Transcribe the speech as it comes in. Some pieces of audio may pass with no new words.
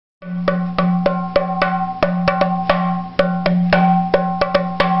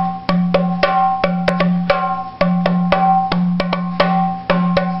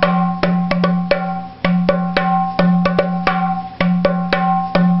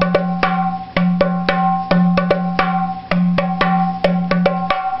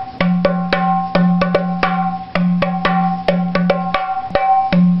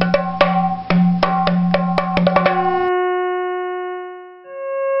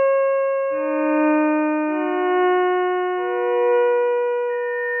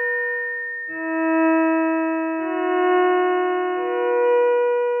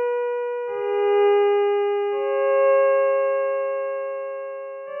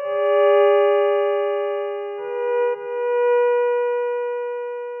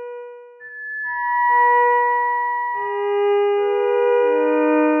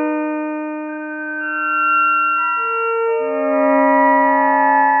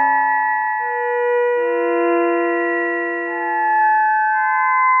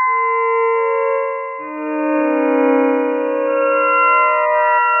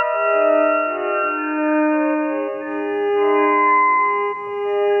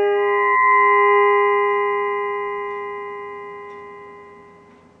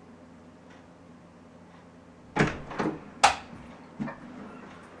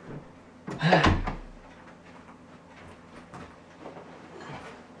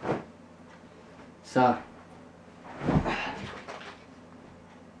So.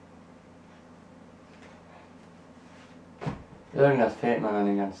 Irgendwas fehlt mir noch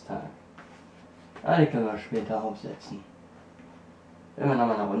den ganzen Tag. Ah, die können wir später aufsetzen. Wenn wir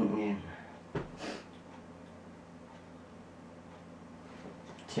nochmal nach unten gehen.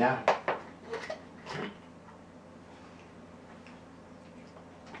 Tja.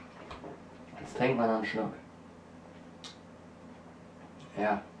 Jetzt trinkt man noch einen Schluck.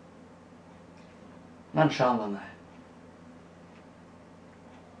 Ja. Dann schauen wir mal.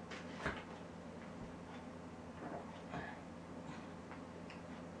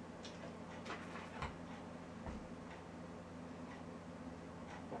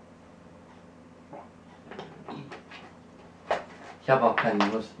 Ich habe auch keine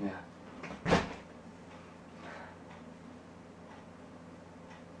Lust mehr.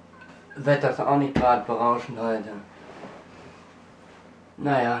 Wetter ist auch nicht gerade berauschend heute.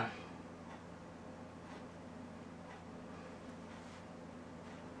 Naja.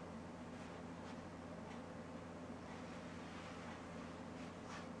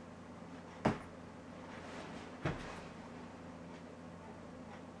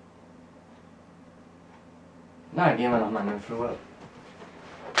 Na, gehen wir noch mal in den Flur.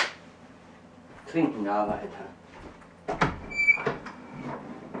 Trinken da weiter.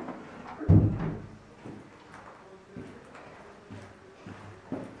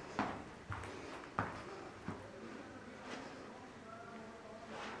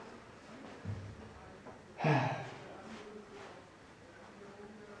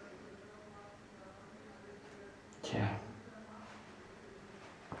 Tja.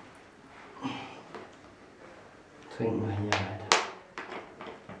 Trinken wir hier weiter.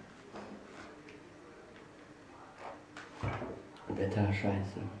 Wetter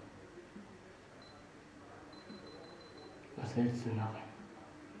scheiße. Was willst du noch?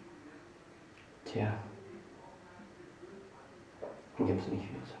 Tja. Gibt's nicht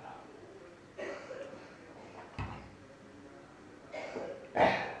viel zu machen.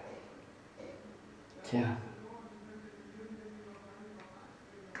 Tja.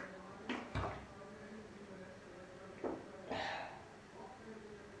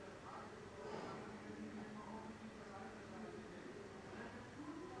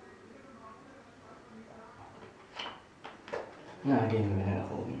 Na, gehen wir wieder nach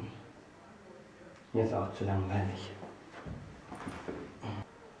oben. Hier ist auch zu langweilig.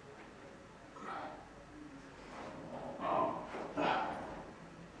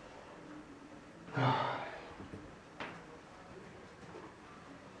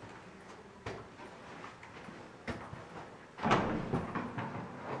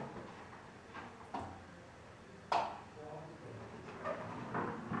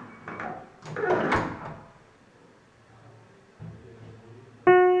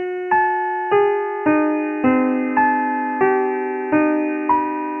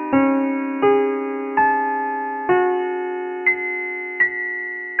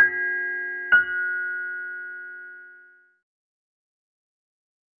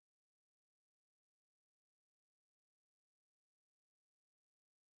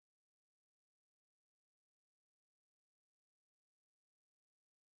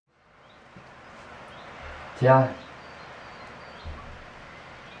 Tja,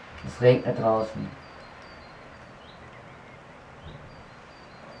 es regnet draußen.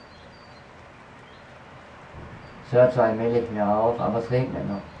 Es hört so allmählich mehr auf, aber es regnet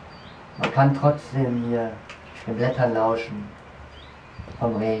noch. Man kann trotzdem hier den Blättern lauschen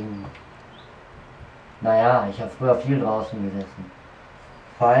vom Regen. Naja, ich habe früher viel draußen gesessen.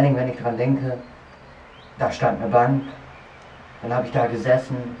 Vor allen Dingen, wenn ich dran denke, da stand eine Bank, dann habe ich da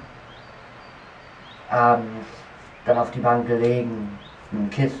gesessen, abends dann auf die Bank gelegen, mit einem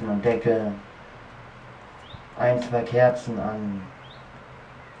Kissen und Decke, ein, zwei Kerzen an,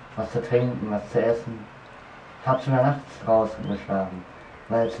 was zu trinken, was zu essen. Hab sogar nachts draußen geschlafen,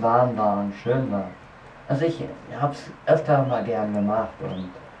 weil es warm war und schön war. Also ich hab's öfter mal gern gemacht und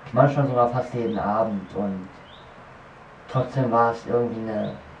manchmal sogar fast jeden Abend und trotzdem war es irgendwie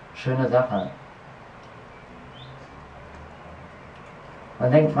eine schöne Sache.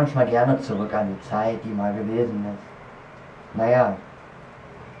 Man denkt manchmal gerne zurück an die Zeit, die mal gewesen ist. Naja.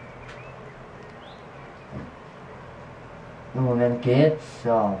 Im Moment geht's,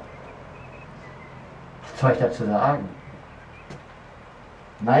 ja. Was soll ich dazu sagen?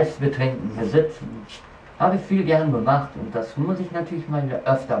 Meist betrinken, hier sitzen, habe ich viel gern gemacht und das muss ich natürlich mal wieder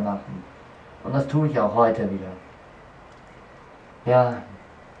öfter machen. Und das tue ich auch heute wieder. Ja.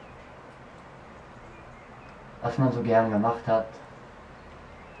 Was man so gern gemacht hat.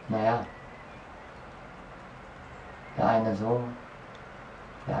 Naja, der eine so,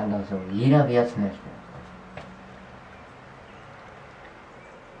 der andere so. Jeder wie er es möchte.